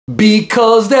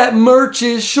Because that merch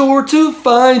is sure to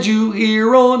find you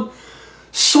here on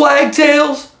Swag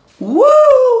Tales. Woo!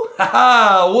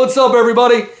 Haha! What's up,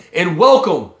 everybody? And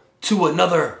welcome to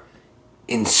another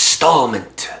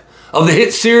installment of the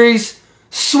hit series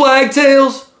Swag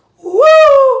Tales. Woo!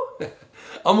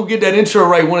 I'm gonna get that intro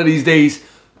right one of these days,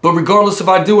 but regardless if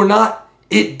I do or not,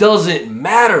 it doesn't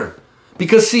matter.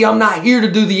 Because see, I'm not here to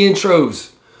do the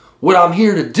intros. What I'm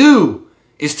here to do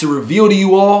is to reveal to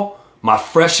you all my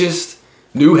freshest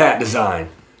new hat design.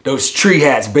 Those tree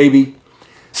hats, baby.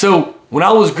 So when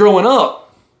I was growing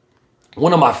up,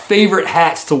 one of my favorite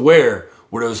hats to wear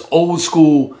were those old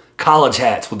school college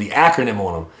hats with the acronym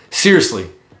on them. Seriously,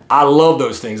 I love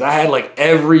those things. I had like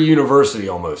every university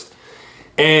almost.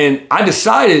 And I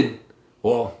decided,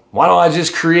 well, why don't I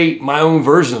just create my own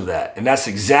version of that? And that's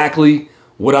exactly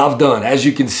what I've done. As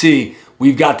you can see,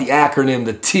 we've got the acronym,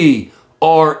 the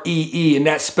T-R-E-E, and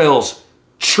that spells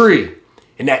tree.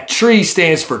 And that tree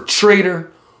stands for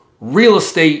Trader Real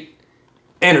Estate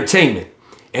Entertainment.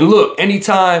 And look,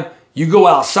 anytime you go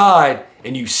outside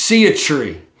and you see a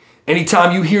tree,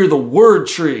 anytime you hear the word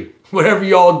tree, whatever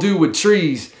y'all do with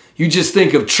trees, you just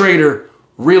think of Trader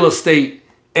Real Estate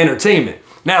Entertainment.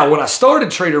 Now, when I started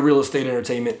Trader Real Estate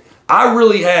Entertainment, I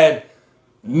really had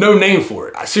no name for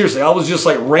it. Seriously, I was just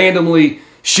like randomly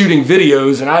shooting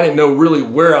videos and I didn't know really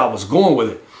where I was going with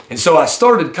it. And so I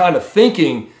started kind of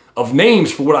thinking of names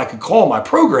for what I could call my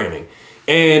programming.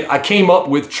 And I came up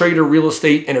with Trader Real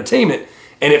Estate Entertainment.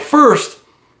 And at first,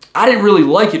 I didn't really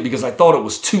like it because I thought it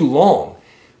was too long.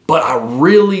 But I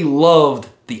really loved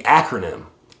the acronym.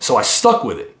 So I stuck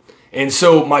with it. And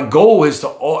so my goal has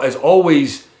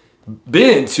always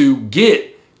been to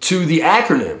get to the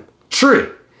acronym, TREE.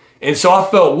 And so I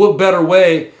felt what better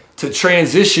way to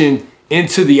transition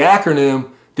into the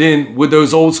acronym than with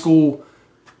those old school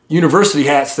university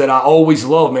hats that I always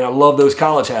love, man. I love those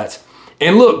college hats.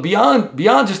 And look, beyond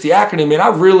just the acronym, man, I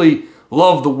really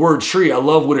love the word tree. I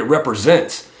love what it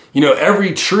represents. You know,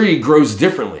 every tree grows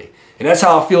differently. And that's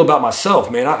how I feel about myself,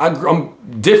 man.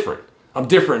 I'm different. I'm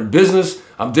different in business.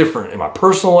 I'm different in my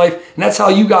personal life. And that's how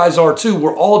you guys are too.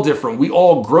 We're all different. We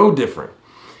all grow different.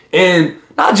 And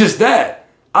not just that,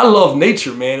 I love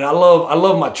nature, man. I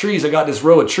love my trees. I got this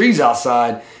row of trees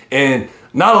outside, and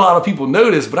not a lot of people know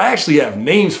this, but I actually have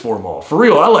names for them all. For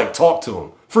real, I like talk to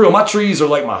them. For real, my trees are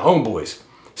like my homeboys.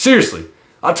 Seriously,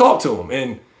 I talk to them,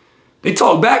 and they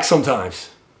talk back sometimes.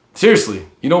 Seriously,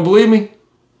 you don't believe me?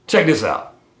 Check this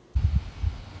out.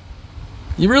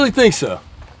 You really think so?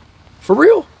 For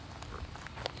real?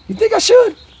 You think I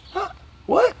should? Huh?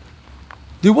 What?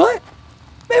 Do what?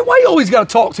 Man, why you always gotta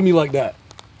talk to me like that?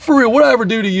 For real, what'd I ever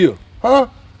do to you? Huh?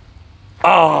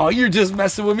 Oh, you're just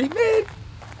messing with me, man.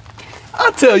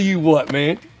 I'll tell you what,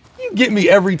 man. You get me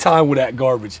every time with that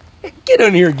garbage. Hey, get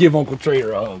in here and give Uncle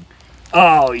Trader a hug.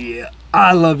 Oh, yeah.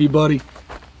 I love you, buddy.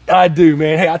 I do,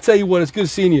 man. Hey, I tell you what, it's good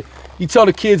seeing you. You tell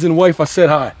the kids and the wife I said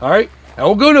hi, all right? I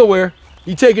won't go nowhere.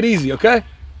 You take it easy, okay?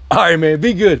 All right, man.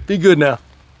 Be good. Be good now.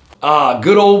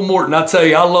 Good old Morton. I tell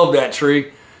you, I love that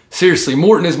tree. Seriously,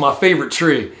 Morton is my favorite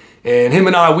tree. And him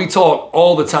and I, we talk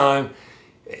all the time.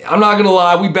 I'm not gonna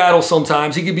lie, we battle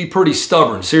sometimes. He can be pretty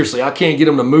stubborn. Seriously, I can't get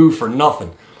him to move for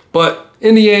nothing. But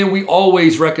in the end, we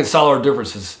always reconcile our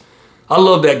differences. I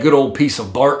love that good old piece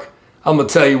of bark. I'm gonna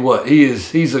tell you what,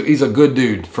 he's a good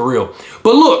dude, for real.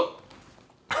 But look,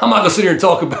 I'm not gonna sit here and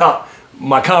talk about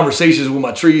my conversations with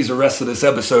my trees the rest of this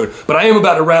episode, but I am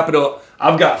about to wrap it up.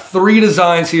 I've got 3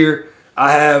 designs here.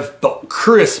 I have the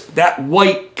crisp, that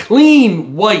white,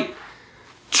 clean white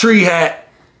tree hat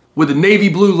with the navy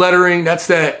blue lettering. That's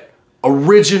that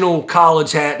original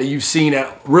college hat that you've seen,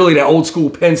 really that old school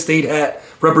Penn State hat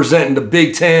representing the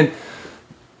Big Ten.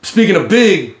 Speaking of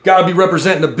big, gotta be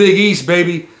representing the Big East,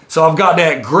 baby. So I've got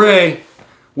that gray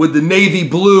with the navy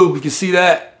blue. You can see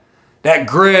that. That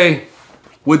gray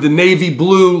with the navy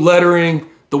blue lettering,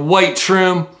 the white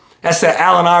trim. That's that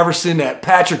Allen Iverson, that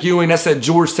Patrick Ewing. That's that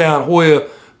Georgetown Hoya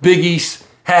Big East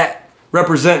hat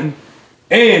representing.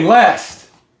 And last,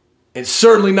 and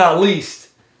certainly not least,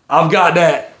 I've got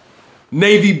that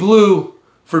navy blue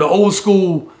for the old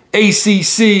school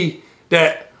ACC,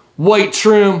 that white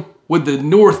trim with the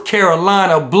North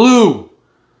Carolina blue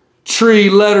tree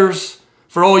letters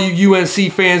for all you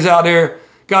UNC fans out there.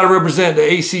 Got to represent the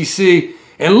ACC.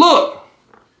 And look,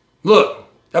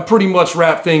 that pretty much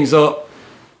wrapped things up.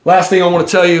 Last thing I want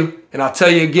to tell you, and I'll tell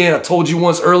you again, I told you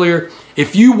once earlier,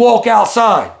 if you walk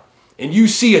outside and you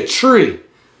see a tree,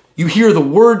 you hear the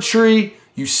word tree,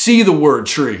 you see the word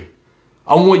tree,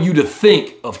 I want you to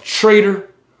think of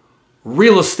Trader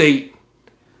Real Estate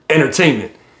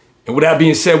Entertainment. And with that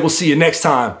being said, we'll see you next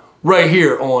time right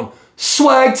here on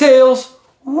Swag Tales.